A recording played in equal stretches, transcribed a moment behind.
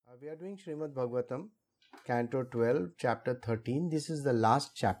We are doing Srimad Bhagavatam, Canto 12, Chapter 13. This is the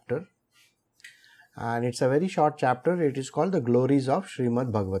last chapter and it's a very short chapter. It is called The Glories of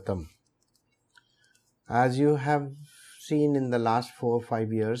Srimad Bhagavatam. As you have seen in the last 4 or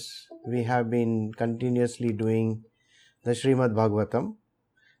 5 years, we have been continuously doing the Srimad Bhagavatam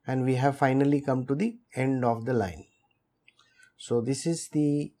and we have finally come to the end of the line. So this is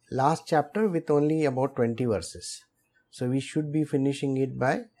the last chapter with only about 20 verses. So we should be finishing it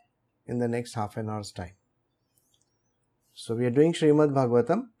in the next half an hour's time. So we are doing Srimad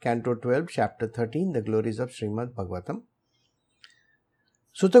Bhagavatam, Canto 12, Chapter 13, The Glories of Srimad Bhagavatam.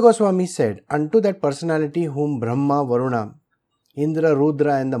 Suta Goswami said, "Unto that personality whom Brahma, Varuna, Indra,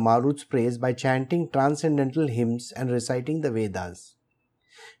 Rudra and the Maruts praise by chanting transcendental hymns and reciting the Vedas,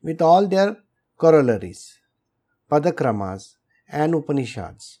 with all their corollaries, Padakramas and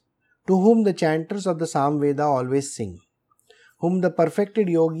Upanishads, to whom the chanters of the Samveda always sing, whom the perfected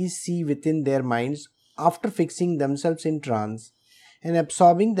yogis see within their minds after fixing themselves in trance and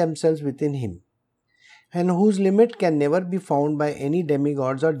absorbing themselves within him, and whose limit can never be found by any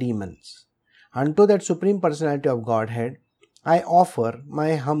demigods or demons. Unto that Supreme Personality of Godhead, I offer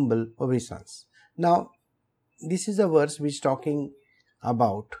my humble obeisance." Now, this is a verse which is talking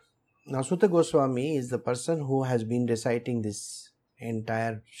about. Now, Suta Goswami is the person who has been reciting this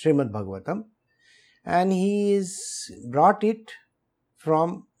entire Srimad Bhagavatam, and he is brought it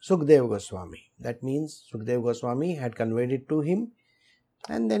from Sukadeva Goswami. That means Sukadeva Goswami had conveyed it to him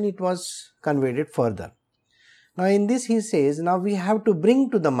and then it was conveyed it further. Now in this he says, now we have to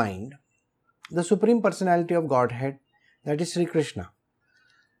bring to the mind the Supreme Personality of Godhead, that is Sri Krishna.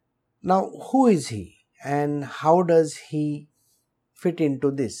 Now who is he and how does he fit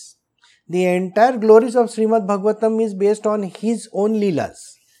into this? The entire glories of Srimad Bhagavatam is based on his own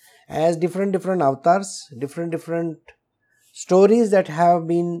Leelas, as different avatars, different stories that have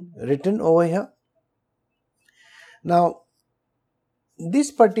been written over here. Now,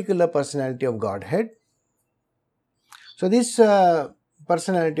 this particular personality of Godhead, so this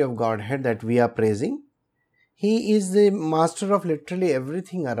personality of Godhead that we are praising, he is the master of literally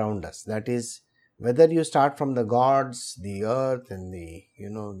everything around us. That is, whether you start from the gods, the earth and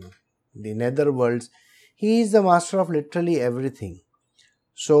the nether worlds, he is the master of literally everything.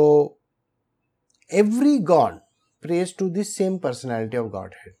 So, every god prays to this same personality of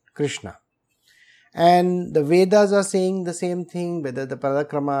Godhead, Krishna. And the Vedas are saying the same thing, whether the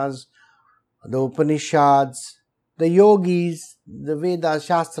Padakramas, the Upanishads, the Yogis, the Vedas,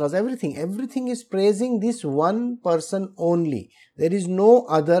 Shastras, everything is praising this one person only. There is no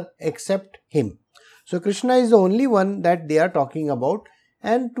other except him. So Krishna is the only one that they are talking about,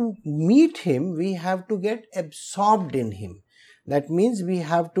 and to meet him, we have to get absorbed in him. That means we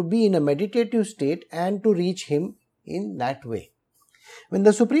have to be in a meditative state and to reach him in that way. When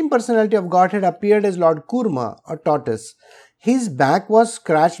the Supreme Personality of Godhead appeared as Lord Kurma, a tortoise, his back was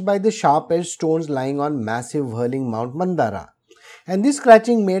scratched by the sharp-edged stones lying on massive whirling Mount Mandara, and this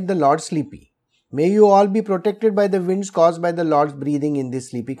scratching made the Lord sleepy. May you all be protected by the winds caused by the Lord's breathing in this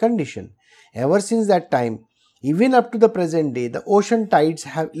sleepy condition. Ever since that time, even up to the present day, the ocean tides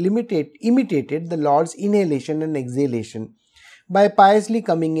have imitated the Lord's inhalation and exhalation by piously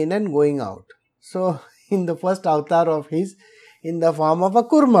coming in and going out. So, in the first avatar of his, in the form of a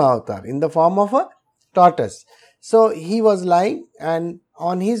Kurma avatar, in the form of a tortoise. So, he was lying and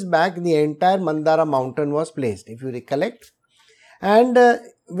on his back the entire Mandara mountain was placed, if you recollect. And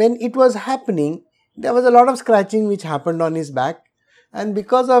when it was happening, there was a lot of scratching which happened on his back, and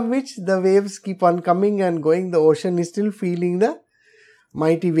because of which the waves keep on coming and going, the ocean is still feeling the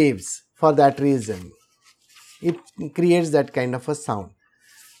mighty waves for that reason. It creates that kind of a sound.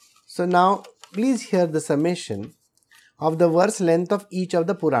 So now please hear the summation of the verse length of each of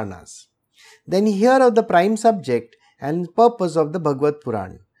the Puranas. Then hear of the prime subject and purpose of the Bhagavad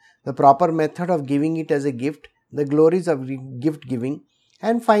Puran, the proper method of giving it as a gift, the glories of gift giving,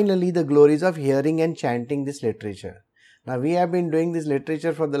 and finally the glories of hearing and chanting this literature. Now we have been doing this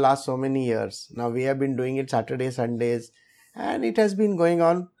literature for the last so many years. Now we have been doing it Saturdays, Sundays, and it has been going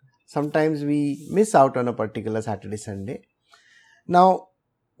on. Sometimes we miss out on a particular Saturday, Sunday. Now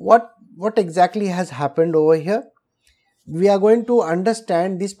what exactly has happened over here? We are going to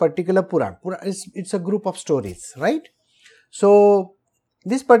understand this particular Puran. It's a group of stories, right? So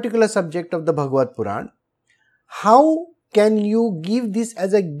this particular subject of the Bhagavad Puran, how can you give this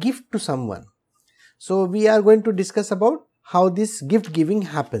as a gift to someone? So we are going to discuss about how this gift giving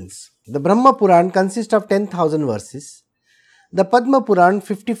happens. The Brahma Puran consists of 10,000 verses, the Padma Puran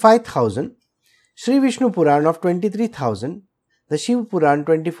 55,000, Sri Vishnu Puran of 23,000, the Shiva Puran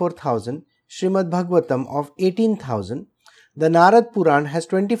 24,000, Srimad Bhagavatam of 18,000, The Narad Puran has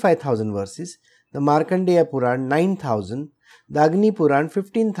 25,000 verses, the Markandeya Puran 9,000, the Agni Puran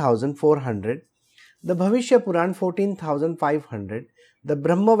 15,400, the Bhavishya Puran 14,500, the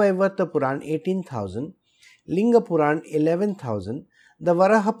Brahma Vaivarta Puran 18,000, Linga Puran 11,000, the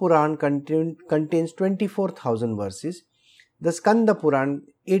Varaha Puran contains 24,000 verses, the Skanda Puran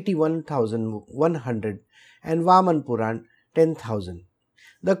 81,100 and Vaman Puran 10,000.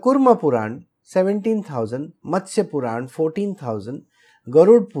 The Kurma Puran 17,000, Matsya Puran 14,000,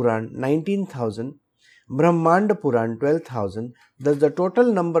 Garud Puran 19,000, Brahmanda Puran 12,000. Thus the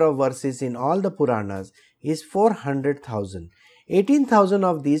total number of verses in all the Puranas is 400,000. 18,000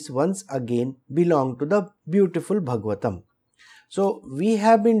 of these once again belong to the beautiful Bhagavatam. So we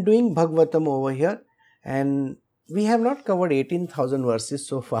have been doing Bhagavatam over here and we have not covered 18,000 verses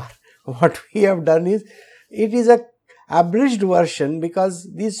so far. What we have done is, it is a abridged version because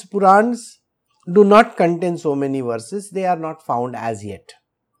these Purans do not contain so many verses, they are not found as yet.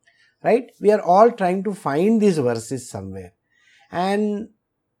 Right? We are all trying to find these verses somewhere, and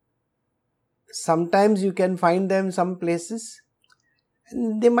sometimes you can find them some places.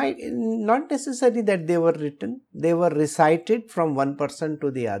 They might not necessarily that they were written, they were recited from one person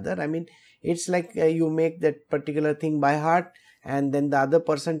to the other. I mean, it's like you make that particular thing by heart and then the other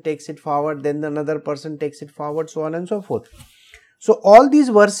person takes it forward, then another person takes it forward, so on and so forth. So all these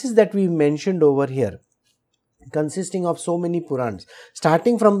verses that we mentioned over here, consisting of so many Purans,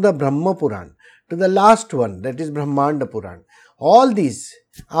 starting from the Brahma Puran to the last one, that is Brahmanda Puran, all these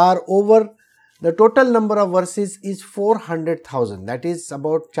are over. The total number of verses is 400,000, that is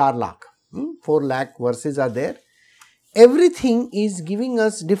about 4 lakh. 4 lakh verses are there. Everything is giving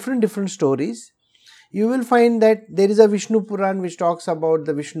us different stories. You will find that there is a Vishnu Puran which talks about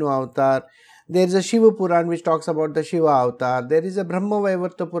the Vishnu avatar. There is a Shiva Puran which talks about the Shiva avatar. There is a Brahma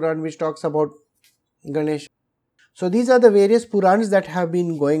Vaivarta Puran which talks about Ganesh. So these are the various Purans that have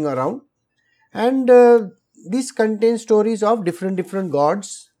been going around, and this contains stories of different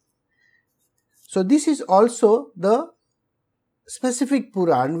gods. So this is also the specific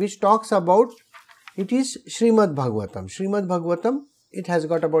Puran which talks about, it is Srimad Bhagavatam. Srimad Bhagavatam, it has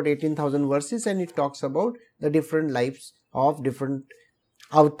got about 18,000 verses and it talks about the different lives of different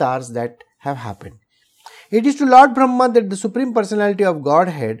avatars that have happened. It is to Lord Brahma that the Supreme Personality of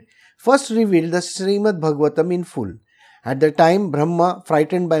Godhead first revealed the Srimad Bhagavatam in full. At the time, Brahma,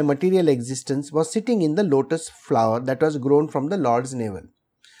 frightened by material existence, was sitting in the lotus flower that was grown from the Lord's navel.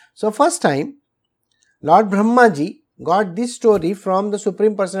 So first time, Lord Brahmaji got this story from the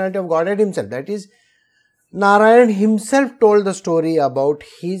Supreme Personality of Godhead himself. That is, Narayan himself told the story about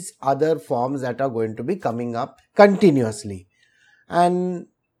his other forms that are going to be coming up continuously. And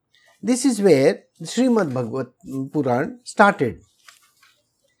this is where Srimad Bhagavatam Puran started.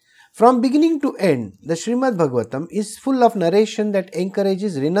 From beginning to end, the Srimad Bhagavatam is full of narration that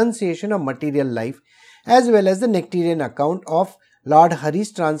encourages renunciation of material life as well as the nectarian account of Lord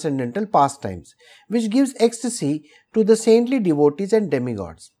Hari's transcendental pastimes, which gives ecstasy to the saintly devotees and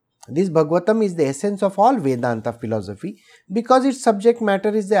demigods. This Bhagavatam is the essence of all Vedanta philosophy because its subject matter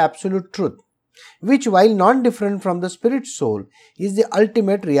is the absolute truth, which, while non-different from the spirit soul, is the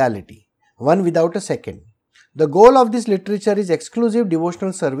ultimate reality, one without a second. The goal of this literature is exclusive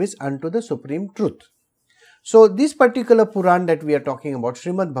devotional service unto the supreme truth. So this particular Puran that we are talking about,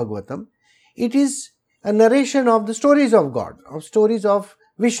 Srimad Bhagavatam, it is a narration of the stories of God, of stories of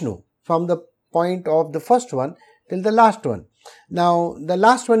Vishnu, from the point of the first one till the last one. Now the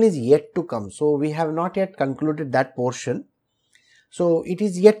last one is yet to come, so we have not yet concluded that portion. So it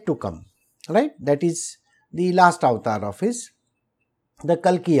is yet to come, right? That is the last avatar of his, the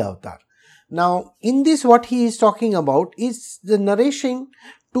Kalki avatar. Now in this, what he is talking about is the narration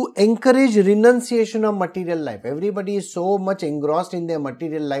to encourage renunciation of material life. Everybody is so much engrossed in their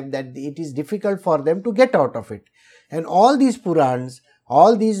material life that it is difficult for them to get out of it. And all these Purans,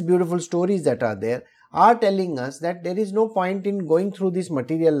 all these beautiful stories that are there are telling us that there is no point in going through this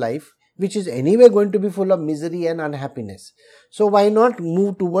material life, which is anyway going to be full of misery and unhappiness. So why not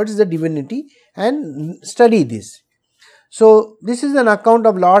move towards the divinity and study this? So this is an account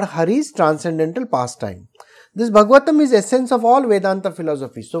of Lord Hari's transcendental pastime. This Bhagavatam is essence of all Vedanta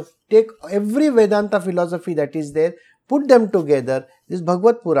philosophy. So take every Vedanta philosophy that is there, put them together. This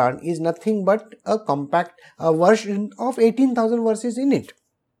Bhagavad Puran is nothing but a compact version of 18,000 verses in it.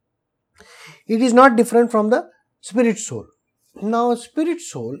 It is not different from the spirit soul. Now spirit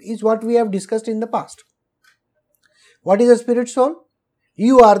soul is what we have discussed in the past. What is a spirit soul?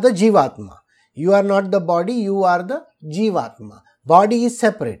 You are the Jivatma. You are not the body, you are the Jivatma. Body is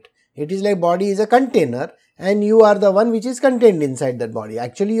separate. It is like body is a container and you are the one which is contained inside that body.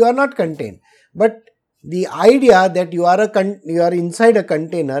 Actually, you are not contained. But The idea that you are inside a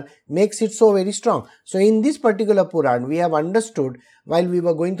container makes it so very strong. So in this particular Puran, we have understood, while we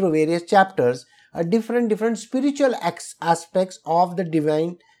were going through various chapters, different spiritual aspects of the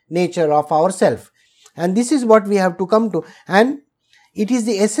divine nature of ourself. And this is what we have to come to. And it is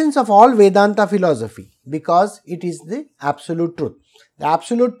the essence of all Vedanta philosophy, because it is the absolute truth. The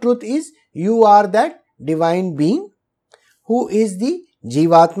absolute truth is you are that divine being who is the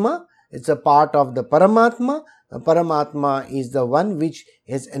Jivatma. It's a part of the Paramatma. The Paramatma is the one which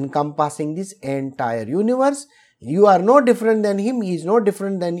is encompassing this entire universe. You are no different than him, he is no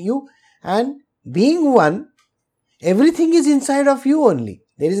different than you, and being one, everything is inside of you only.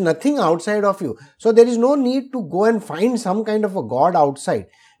 There is nothing outside of you. So there is no need to go and find some kind of a God outside.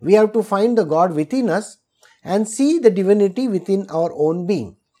 We have to find the God within us and see the divinity within our own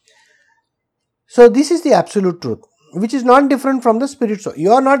being. So this is the absolute truth, which is not different from the spirit soul.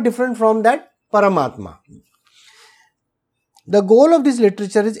 You are not different from that Paramatma. The goal of this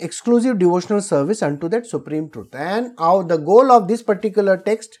literature is exclusive devotional service unto that supreme truth. And the goal of this particular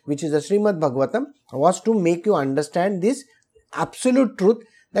text, which is the Srimad Bhagavatam, was to make you understand this absolute truth,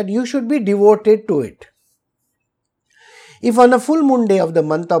 that you should be devoted to it. If on a full moon day of the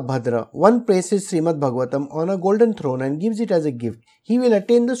month of Bhadra, one places Srimad Bhagavatam on a golden throne and gives it as a gift, he will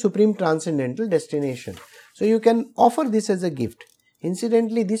attain the supreme transcendental destination. So you can offer this as a gift.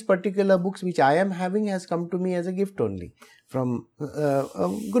 Incidentally, these particular books which I am having has come to me as a gift only from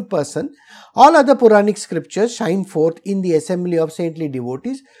a good person. All other Puranic scriptures shine forth in the assembly of saintly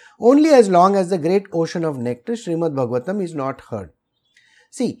devotees only as long as the great ocean of nectar, Srimad Bhagavatam, is not heard.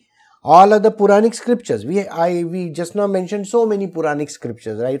 See, all other Puranic scriptures, we just now mentioned so many Puranic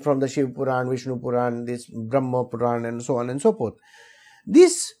scriptures, right, from the Shiv Puran, Vishnu Puran, this Brahma Puran, and so on and so forth.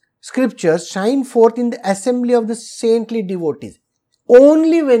 These scriptures shine forth in the assembly of the saintly devotees.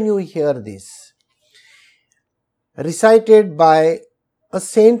 Only when you hear this recited by a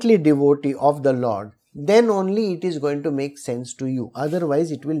saintly devotee of the Lord, then only it is going to make sense to you.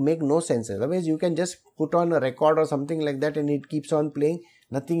 Otherwise, it will make no sense. Otherwise, you can just put on a record or something like that and it keeps on playing.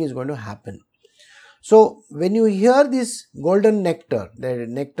 Nothing is going to happen. So, when you hear this golden nectar, the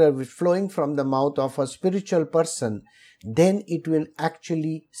nectar flowing from the mouth of a spiritual person, then it will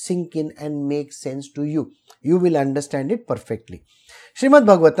actually sink in and make sense to you. You will understand it perfectly. Srimad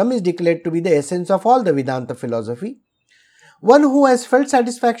Bhagavatam is declared to be the essence of all the Vedanta philosophy. One who has felt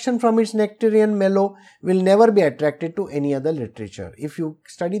satisfaction from its nectarian mellow will never be attracted to any other literature. If you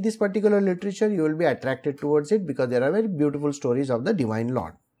study this particular literature, you will be attracted towards it because there are very beautiful stories of the Divine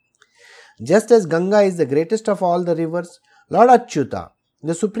Lord. Just as Ganga is the greatest of all the rivers, Lord Achyuta,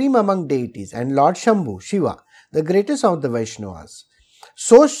 the supreme among deities, and Lord Shambhu, Shiva, the greatest of the Vaishnavas,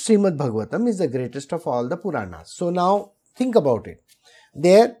 so Srimad Bhagavatam is the greatest of all the Puranas. So now think about it.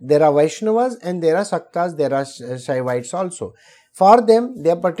 There are Vaishnavas and there are Saktas, there are Shaivites also. For them,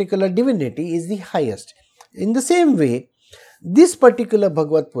 their particular divinity is the highest. In the same way, this particular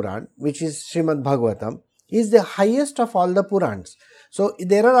Bhagavad Puran, which is Srimad Bhagavatam, is the highest of all the Purans. So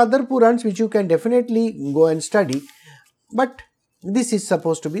there are other Purans which you can definitely go and study, but this is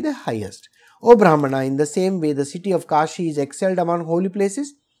supposed to be the highest. O Brahmana, in the same way the city of Kashi is excelled among holy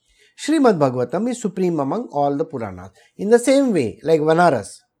places, Srimad Bhagavatam is supreme among all the Puranas. In the same way, like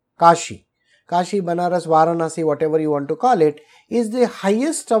Vanaras, Kashi, Banaras, Varanasi, whatever you want to call it, is the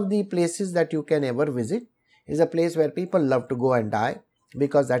highest of the places that you can ever visit. Is a place where people love to go and die,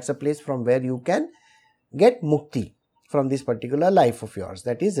 because that's a place from where you can get mukti from this particular life of yours,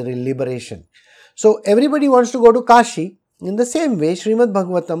 that is liberation. So everybody wants to go to Kashi. In the same way, Srimad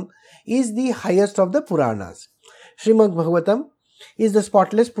Bhagavatam is the highest of the Puranas. Srimad Bhagavatam is the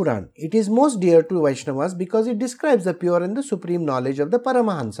spotless Puran. It is most dear to Vaishnavas because it describes the pure and the supreme knowledge of the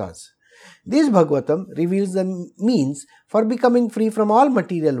Paramahansas. This Bhagavatam reveals the means for becoming free from all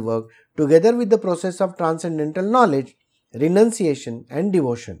material work, together with the process of transcendental knowledge, renunciation and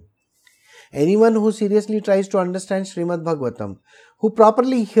devotion. Anyone who seriously tries to understand Srimad Bhagavatam, who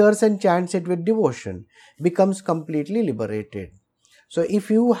properly hears and chants it with devotion, becomes completely liberated. So if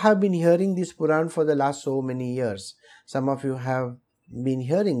you have been hearing this Puran for the last so many years, some of you have been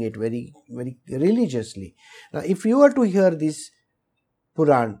hearing it very, very religiously. Now, if you are to hear this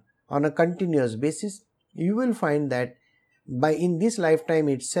Puran on a continuous basis, you will find that in this lifetime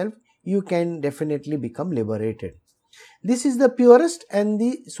itself, you can definitely become liberated. This is the purest and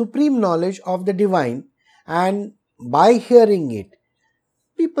the supreme knowledge of the divine, and by hearing it,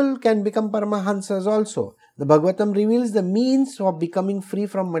 people can become Paramahansas also. The Bhagavatam reveals the means of becoming free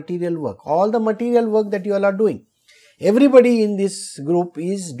from material work. All the material work that you all are doing, everybody in this group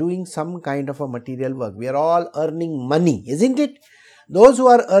is doing some kind of a material work. We are all earning money, isn't it? Those who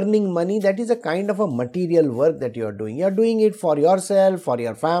are earning money, that is a kind of a material work that you are doing. You are doing it for yourself, for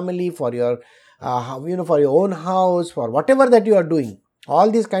your family, for your for your own house, for whatever that you are doing.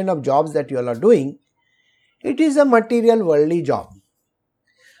 All these kind of jobs that you all are doing, it is a material worldly job.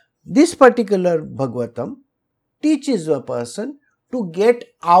 This particular Bhagavatam teaches a person to get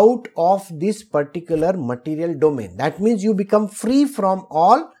out of this particular material domain. That means you become free from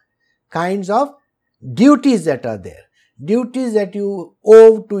all kinds of duties that are there. Duties that you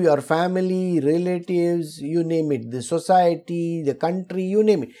owe to your family, relatives, you name it, the society, the country, you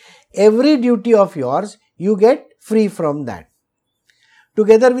name it. Every duty of yours, you get free from that.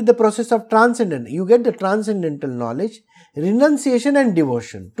 Together with the process of transcendence, you get the transcendental knowledge, renunciation and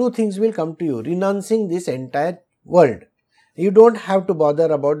devotion. Two things will come to you, renouncing this entire world. You don't have to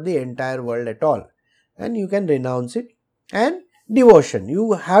bother about the entire world at all, and you can renounce it. And devotion,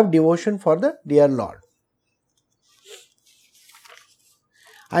 you have devotion for the dear Lord.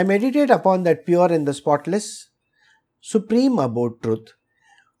 I meditate upon that pure and the spotless, supreme abode truth,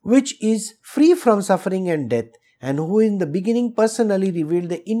 which is free from suffering and death, and who in the beginning personally revealed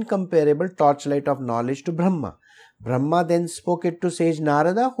the incomparable torchlight of knowledge to Brahma. Brahma then spoke it to sage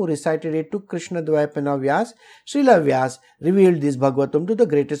Narada, who recited it to Krishna Dvaipana Vyas. Srila Vyas revealed this Bhagavatam to the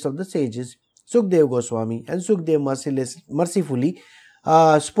greatest of the sages, Sukdev Goswami, and Sukdev mercifully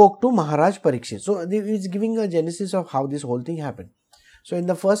spoke to Maharaj Parikshit. So, he is giving a genesis of how this whole thing happened. So, in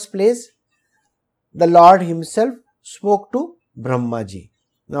the first place, the Lord himself spoke to Brahmaji.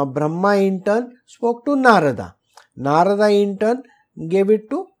 Now, Brahma in turn spoke to Narada. Narada in turn gave it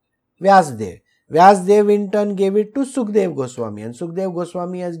to Vyasdev. Vyasdev in turn gave it to Sukdev Goswami, and Sukdev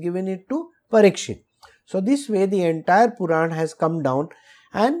Goswami has given it to Parikshit. So, this way the entire Puran has come down,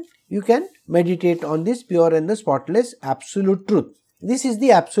 and you can meditate on this pure and the spotless absolute truth. This is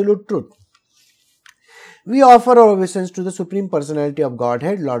the absolute truth. We offer our obeisance to the Supreme Personality of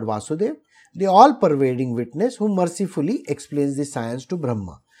Godhead, Lord Vasudev, the all-pervading witness who mercifully explains the science to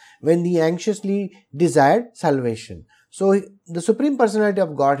Brahma when he anxiously desired salvation. So, the Supreme Personality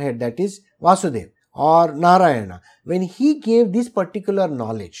of Godhead, that is Vasudev or Narayana, when he gave this particular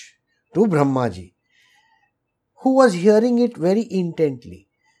knowledge to Brahmaji, who was hearing it very intently,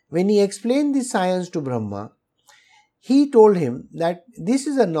 when he explained the science to Brahma, he told him that this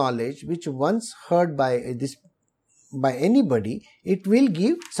is a knowledge which once heard by anybody, it will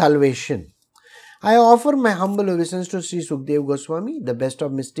give salvation. I offer my humble obeisance to Sri Sukdev Goswami, the best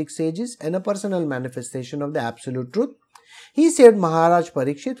of mystic sages and a personal manifestation of the absolute truth. He saved Maharaj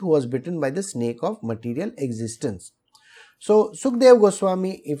Parikshit, who was bitten by the snake of material existence. So, Sukdev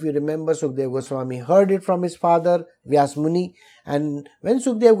Goswami, if you remember, Sukdev Goswami heard it from his father Vyas Muni, and when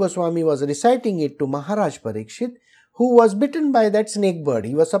Sukdev Goswami was reciting it to Maharaj Parikshit, who was bitten by that snake bird,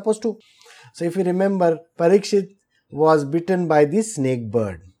 he was supposed to. So, if you remember, Parikshit was bitten by this snake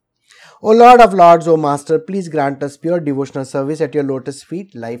bird. O Lord of Lords, O Master, please grant us pure devotional service at your lotus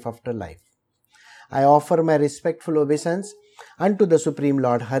feet, life after life. I offer my respectful obeisance unto the Supreme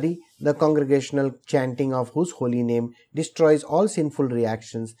Lord Hari, the congregational chanting of whose holy name destroys all sinful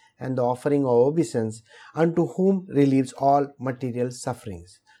reactions, and the offering of obeisance unto whom relieves all material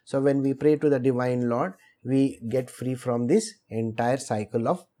sufferings. So, when we pray to the Divine Lord, we get free from this entire cycle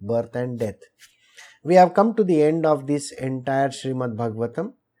of birth and death. We have come to the end of this entire Srimad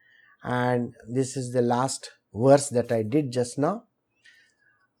Bhagavatam, and this is the last verse that I did just now.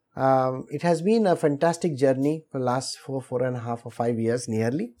 It has been a fantastic journey for the last 4.5 or 5 years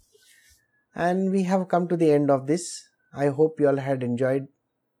nearly, and we have come to the end of this. I hope you all had enjoyed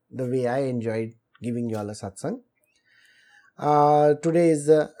the way I enjoyed giving you all a satsang. Today is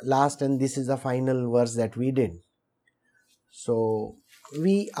the last, and this is the final verse that we did. So,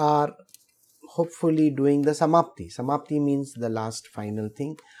 we are hopefully doing the Samapti. Samapti means the last final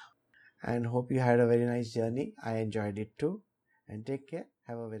thing, and hope you had a very nice journey. I enjoyed it too, and take care.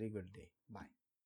 Have a very good day. Bye.